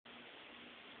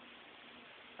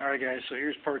Alright guys, so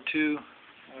here's part 2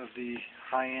 of the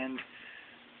high-end,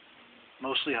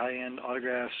 mostly high-end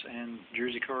autographs and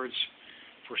jersey cards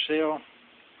for sale.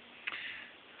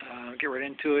 Get right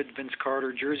into it. Vince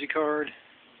Carter jersey card.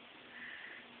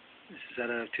 This is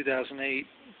out of 2008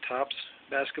 Topps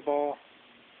basketball.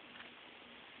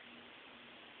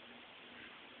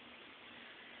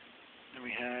 Then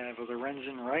we have a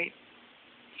Lorenzen Wright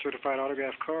certified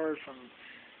autograph card from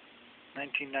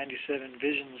 1997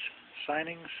 Visions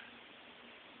signings.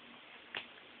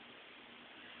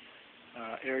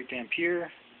 Eric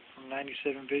Dampier from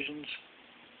 97 Visions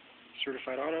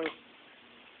certified auto.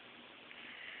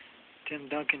 Tim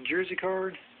Duncan jersey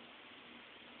card.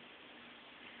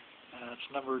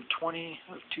 It's numbered 20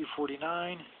 of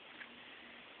 249,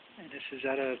 and this is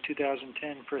out of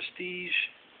 2010 Prestige.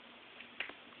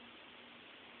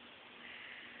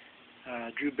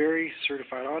 Drew Berry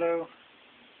certified auto,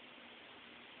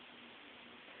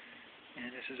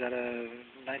 and this is out of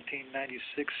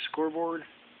 1996 Scoreboard.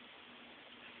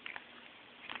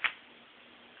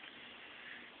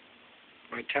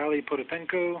 Vitaly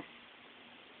Potapenko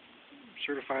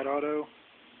certified auto.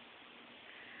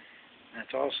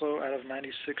 That's also out of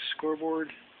 96 Scoreboard.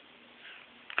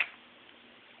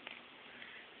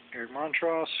 Eric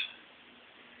Montross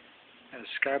has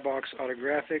Skybox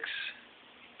Autographics.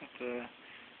 Got the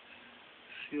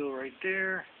seal right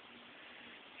there.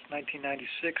 It's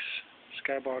 1996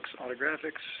 Skybox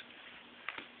Autographics.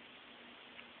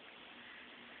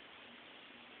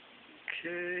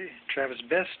 Okay, Travis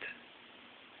Best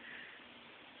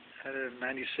out of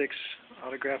 96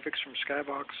 Autographics from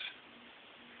Skybox.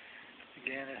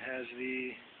 Again, it has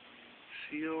the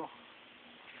seal.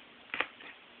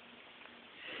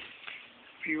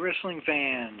 For you wrestling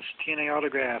fans, TNA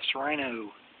Autographs,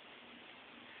 Rhino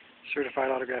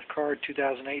certified autograph card,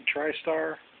 2008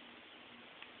 TriStar.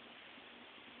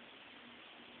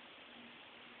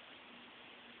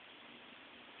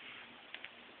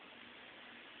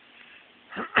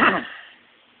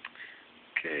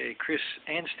 Okay, Chris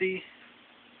Anstey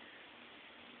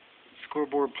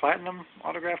Scoreboard Platinum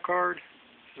autograph card.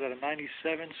 This is out of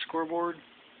 97 Scoreboard.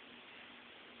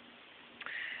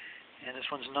 And this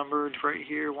one's numbered right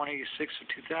here, 186 of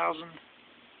 2000.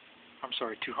 I'm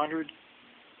sorry, 200.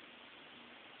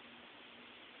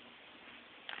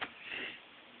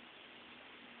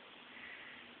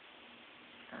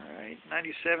 Alright,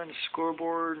 97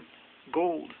 Scoreboard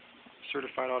Gold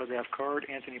certified autograph card,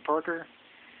 Anthony Parker.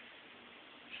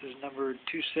 This is numbered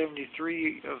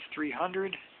 273 of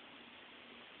 300.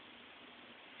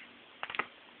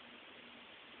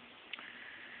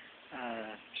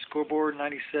 Scoreboard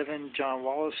 97 John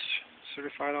Wallace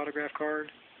certified autograph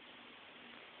card.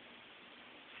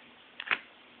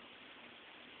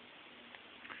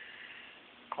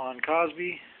 Quan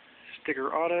Cosby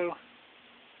sticker auto.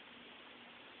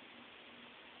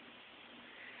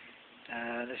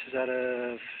 This is out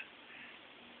of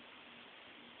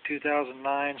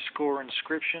 2009 Score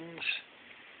Inscriptions.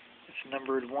 It's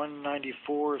numbered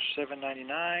 194 of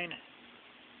 799.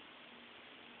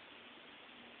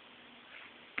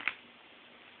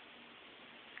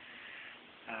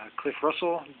 Cliff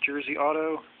Russell jersey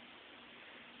auto.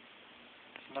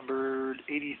 It's numbered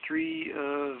 83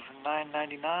 of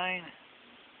 999.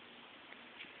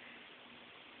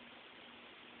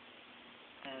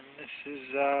 And this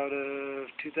is out of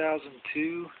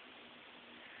 2002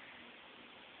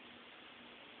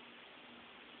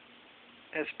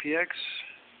 SPX,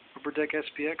 Upper Deck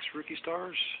SPX Rookie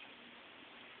Stars.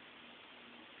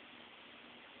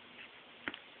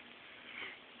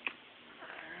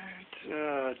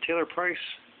 Taylor Price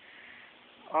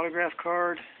autograph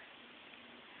card.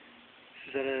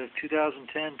 This is out of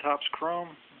 2010 Topps Chrome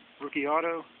Rookie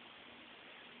Auto.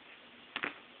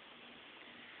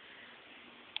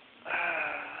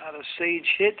 Out of Sage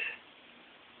Hit,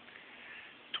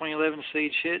 2011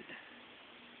 Sage Hit.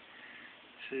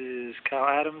 This is Kyle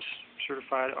Adams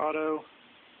certified auto,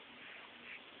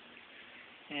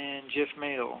 and Jeff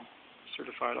Mayle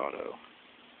certified auto.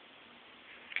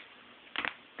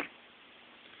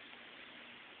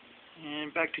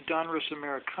 And back to Donruss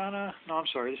Americana. No, I'm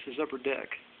sorry, this is Upper Deck.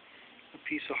 A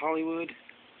Piece of Hollywood.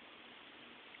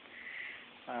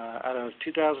 Out of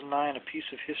 2009, A Piece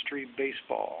of History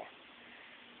Baseball.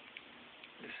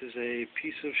 This is a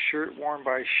piece of shirt worn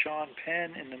by Sean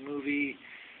Penn in the movie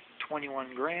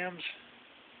 21 Grams.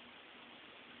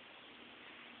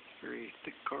 Very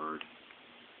thick card.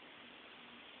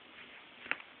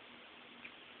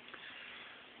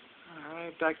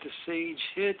 Alright, back to Sage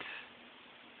Hit.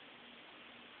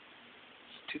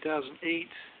 2008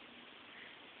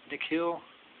 Nick Hill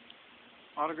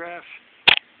autograph,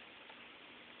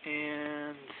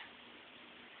 and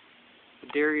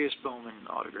Darius Bowman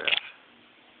autograph.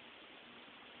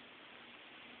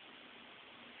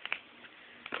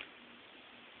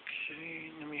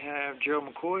 Okay, then we have Gerald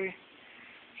McCoy,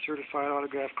 certified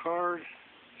autograph card,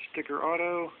 sticker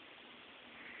auto.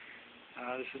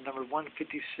 This is number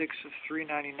 156 of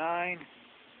 399.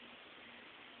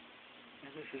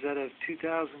 And this is out of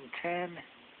 2010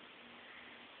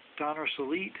 Donruss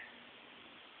Elite,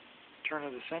 turn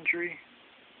of the century.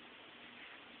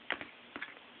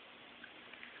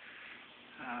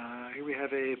 Here we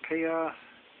have a Peja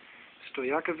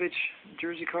Stojakovic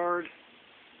jersey card.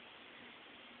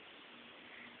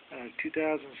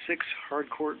 2006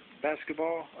 hardcourt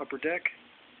basketball, upper deck.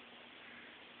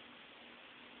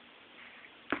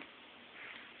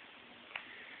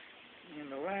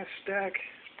 And the last stack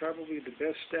is probably the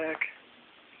best stack.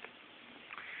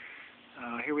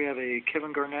 Here we have a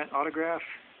Kevin Garnett autograph.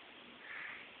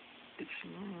 It's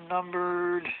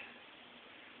numbered,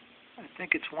 I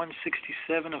think it's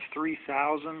 167 of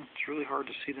 3,000. It's really hard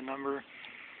to see the number.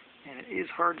 And it is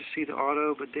hard to see the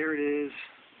auto, but there it is.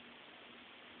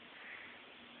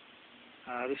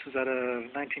 This is out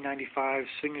of 1995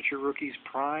 Signature Rookies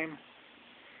Prime.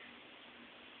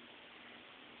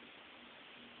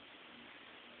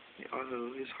 The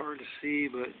auto is hard to see,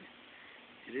 but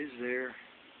it is there.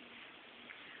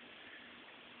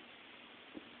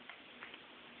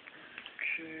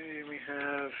 Okay, we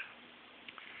have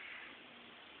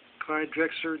Clyde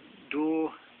Drexler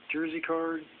dual jersey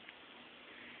card,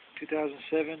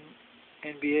 2007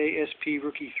 NBA SP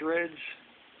Rookie Threads.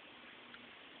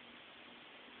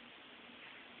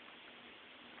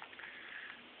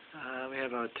 We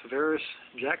have a Tavares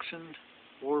Jackson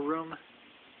War Room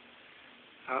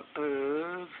out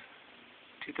of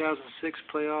 2006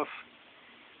 Playoff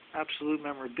Absolute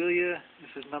Memorabilia.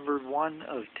 This is numbered 1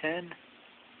 of 10.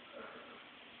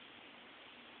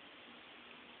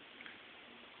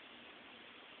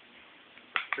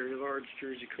 Very large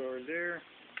jersey card there.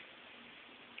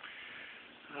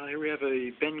 Here we have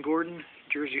a Ben Gordon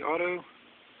jersey auto.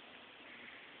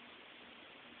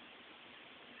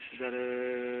 This is out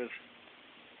of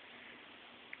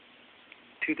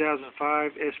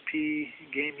 2005 SP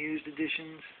Game Used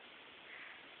Editions.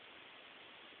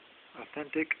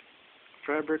 Authentic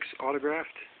Fabrics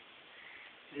autographed.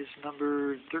 It is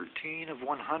number 13 of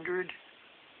 100. It's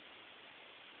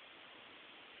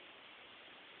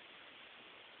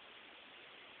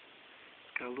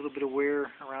got a little bit of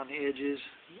wear around the edges,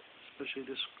 especially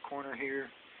this corner here.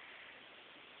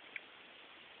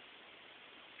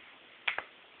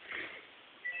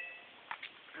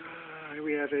 Here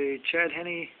we have a Chad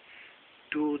Henne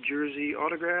dual jersey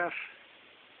autograph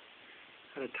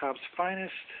at a Topps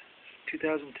Finest,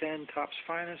 2010 Topps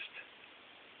Finest.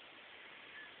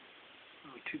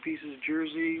 Two pieces of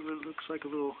jersey. It looks like a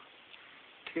little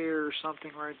tear or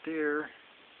something right there.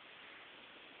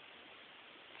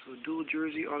 So dual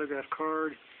jersey autograph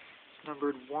card. It's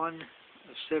numbered 1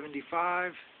 of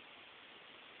 75.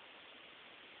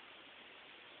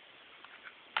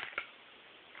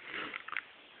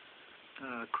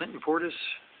 Clinton Portis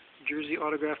jersey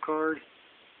autograph card,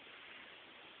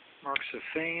 Marks of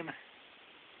Fame,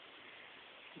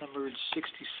 numbered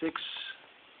 66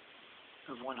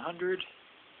 of 100.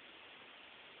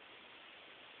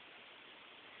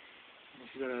 This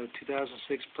is a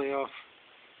 2006 Playoff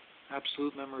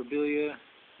Absolute Memorabilia.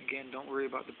 Again, don't worry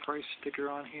about the price sticker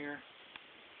on here.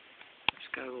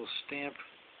 It's got a little stamp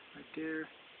right there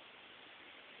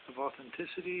of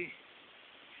authenticity.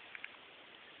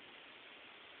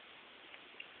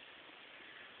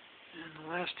 And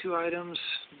the last two items,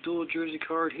 dual jersey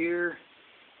card here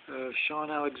of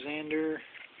Sean Alexander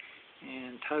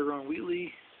and Tyrone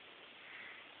Wheatley.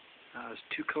 There's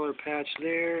two color patch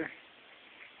there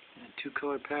and two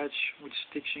color patch with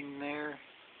stitching there.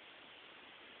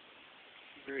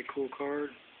 Very cool card.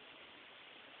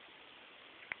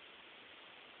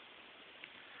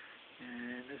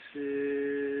 And this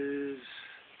is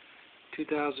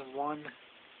 2001.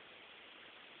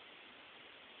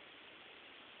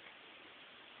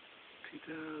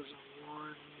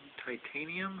 2001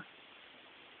 Titanium.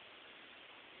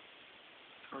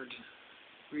 It's hard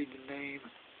to read the name.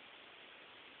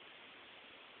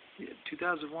 Yeah,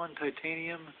 2001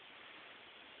 Titanium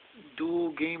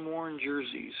dual game worn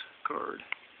jerseys card.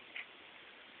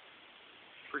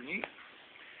 Pretty neat.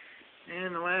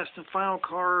 And the last and final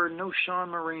card, no Sean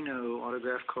Moreno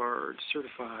autograph card,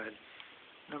 certified,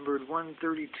 numbered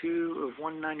 132 of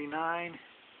 199.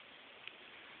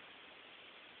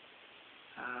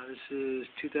 This is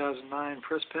 2009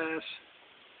 Press Pass.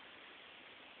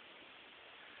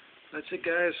 That's it,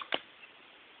 guys.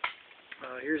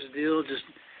 Here's the deal. Just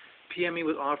PM me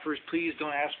with offers. Please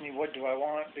don't ask me what do I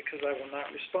want, because I will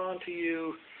not respond to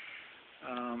you.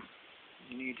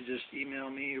 You need to just email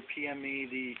me or PM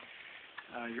me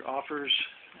your offers,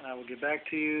 and I will get back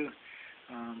to you.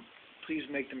 Please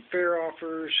make them fair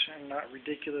offers and not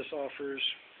ridiculous offers.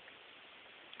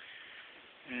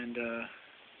 And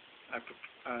I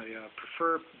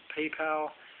prefer PayPal,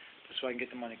 just so I can get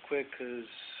the money quick, because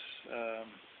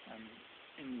I'm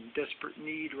in desperate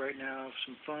need right now of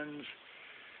some funds.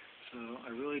 So I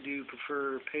really do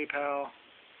prefer PayPal,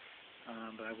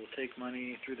 but I will take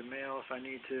money through the mail if I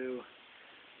need to.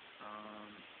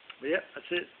 But yeah, that's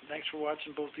it. Thanks for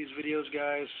watching both these videos,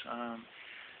 guys.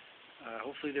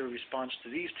 Hopefully the response to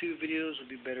these two videos will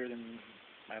be better than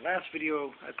my last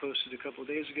video I posted a couple of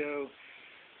days ago.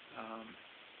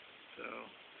 So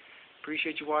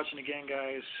appreciate you watching again,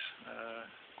 guys.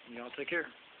 Y'all take care.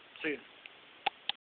 See ya.